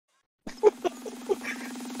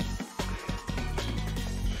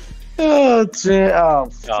Oh dear. Oh,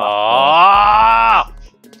 fuck. Ah!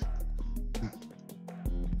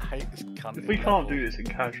 I hate this cunt. If we can't do this in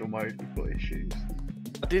casual mode, we've got issues.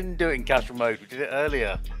 I didn't do it in casual mode. We did it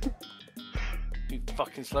earlier. You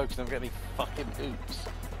fucking slow because I don't get any fucking hoops.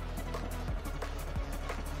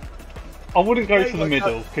 I wouldn't go to the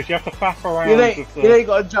middle because you have to faff around. You with the, know you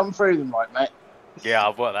got to jump through them, right, mate? Yeah,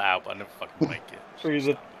 I've worked that out, but I never fucking make it. through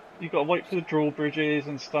the. You got to wait for the drawbridges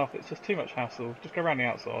and stuff. It's just too much hassle. Just go around the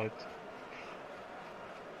outsides.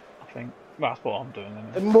 I think. Well, that's what I'm doing.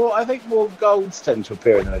 Anyway. And more, I think more golds tend to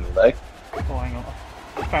appear in the middle, though. Oh, hang on.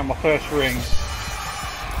 I found my first ring.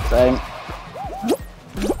 Same.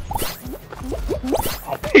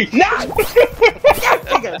 Oh, Pete! No!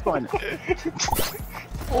 Okay, it's fine.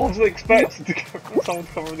 I wasn't expecting to go, someone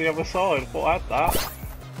to come from the other side. I thought I had that.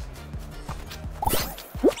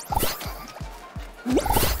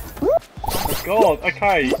 Oh my god,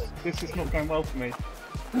 okay. This is not going well for me.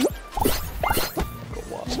 Got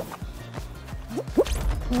one.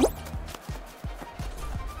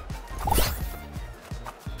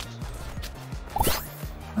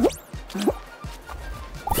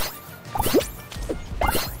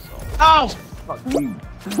 Oh! Fuck you,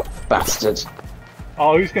 bastard.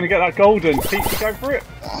 Oh, who's going to get that golden? Pete, you go for it.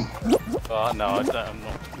 No, I don't. I'm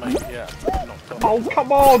not made it yet. I'm not done. Oh,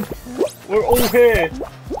 come on! We're all here.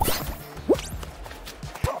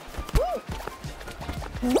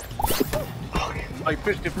 I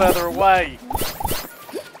pushed it further away.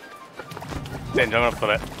 Then I'm gonna put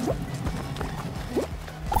it.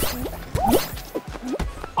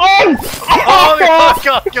 Oh! Oh,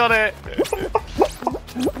 I got it!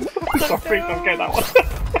 Sorry, don't get that one.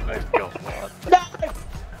 Nice God, man.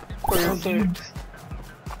 3 or 6.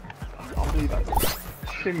 I can't believe that.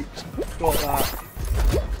 Shouldn't got that.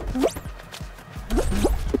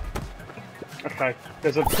 Okay,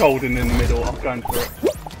 there's a golden in the middle. I'm going for it.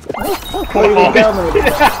 Oh, you went down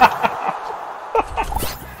there.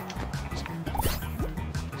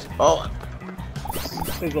 Oh,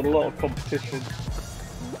 There's a lot of competition.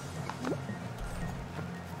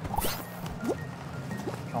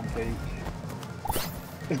 Can't beat.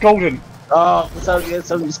 It's golden! oh,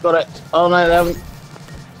 somebody's got it. Oh no, they haven't.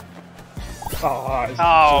 Oh, that is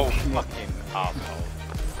Oh, bullshit. fucking asshole.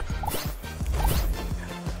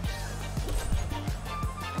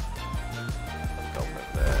 Got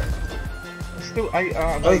it there. It's still 8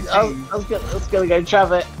 out of I 18. was gonna go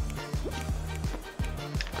trav it.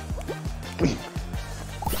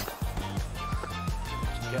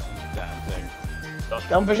 Get the damn thing.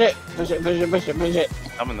 Go on, push it, push it, push it, push it, push it.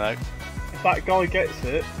 Coming though. If that guy gets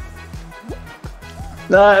it,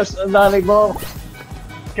 No, it's not anymore.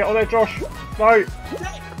 get on there, Josh. No.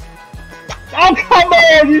 Oh, come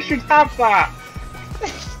on! You should have that.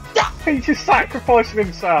 He's just sacrificing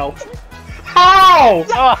himself. How?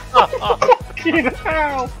 Fucking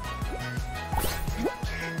hell!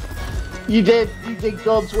 You did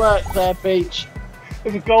God's work there, Peach.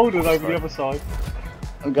 There's a golden over the other side.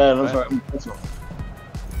 I'm going on for it.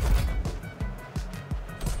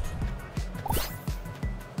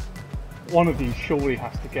 One of you surely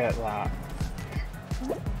has to get that.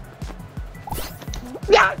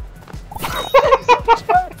 Yeah.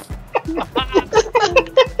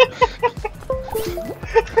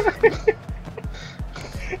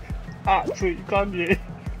 Absolutely done you.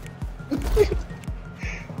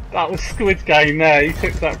 That was Squid Game there, he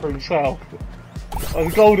took that for himself. Oh,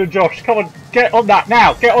 the golden Josh, come on, get on that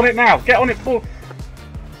now, get on it now, get on it for...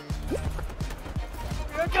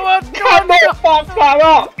 Come on, Come on, fuck that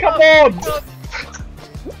up, come on!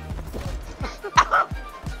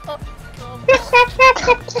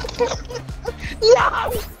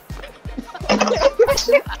 Yeah.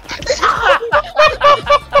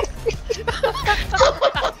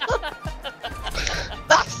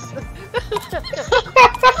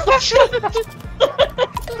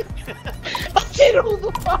 I did all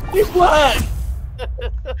the fucking work.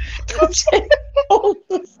 I did all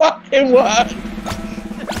the fucking work.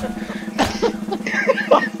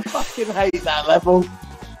 I fucking hate that level.